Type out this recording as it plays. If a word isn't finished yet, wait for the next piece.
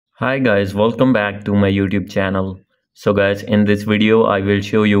Hi guys, welcome back to my YouTube channel. So guys, in this video I will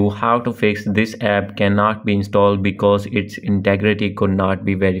show you how to fix this app cannot be installed because its integrity could not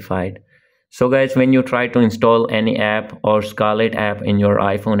be verified. So guys, when you try to install any app or Scarlet app in your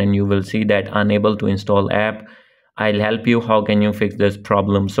iPhone and you will see that unable to install app, I'll help you how can you fix this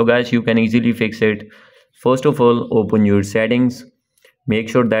problem. So guys, you can easily fix it. First of all, open your settings. Make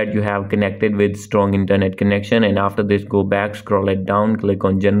sure that you have connected with strong internet connection, and after this go back, scroll it down, click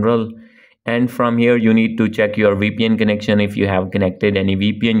on general, and from here you need to check your VPN connection. If you have connected any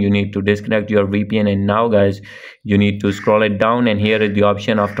VPN, you need to disconnect your VPN. And now guys, you need to scroll it down, and here is the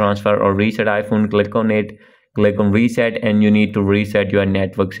option of transfer or reset iPhone. Click on it, click on reset, and you need to reset your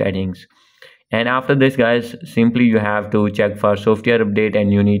network settings. And after this guys, simply you have to check for software update,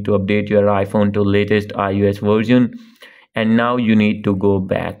 and you need to update your iPhone to latest iOS version. And now you need to go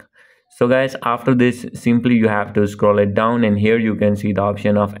back. So guys, after this simply you have to scroll it down, and here you can see the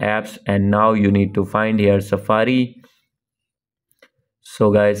option of apps, and now you need to find here Safari. So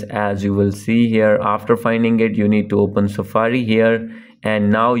guys, as you will see here, after finding it you need to open Safari here, and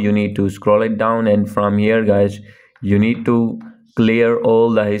now you need to scroll it down, and from here guys, you need to clear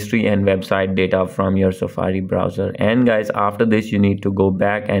all the history and website data from your Safari browser. And guys, after this you need to go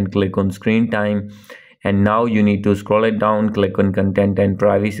back and click on screen time, and now you need to scroll it down, click on content and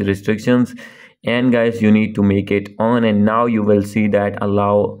privacy restrictions, and guys you need to make it on. And now you will see that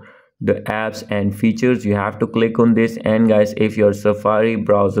allow the apps and features, you have to click on this. And guys, if your Safari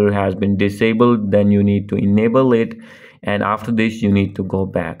browser has been disabled, then you need to enable it, and after this you need to go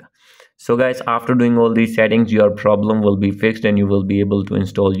back. So guys, after doing all these settings, your problem will be fixed and you will be able to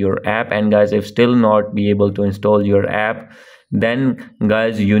install your app. And guys, if still not be able to install your app, then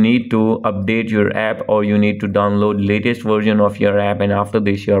guys you need to update your app, or you need to download latest version of your app, and after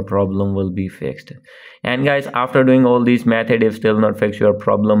this your problem will be fixed. And guys, after doing all these method, if still not fix your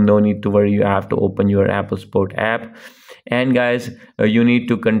problem, no need to worry, you have to open your Apple Support app. And guys, you need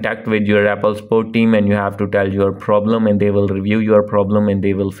to contact with your Apple Support team, and you have to tell your problem, and they will review your problem and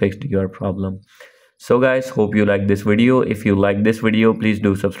they will fix your problem. So guys, hope you like this video. If you like this video, please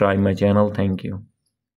do subscribe my channel. Thank you.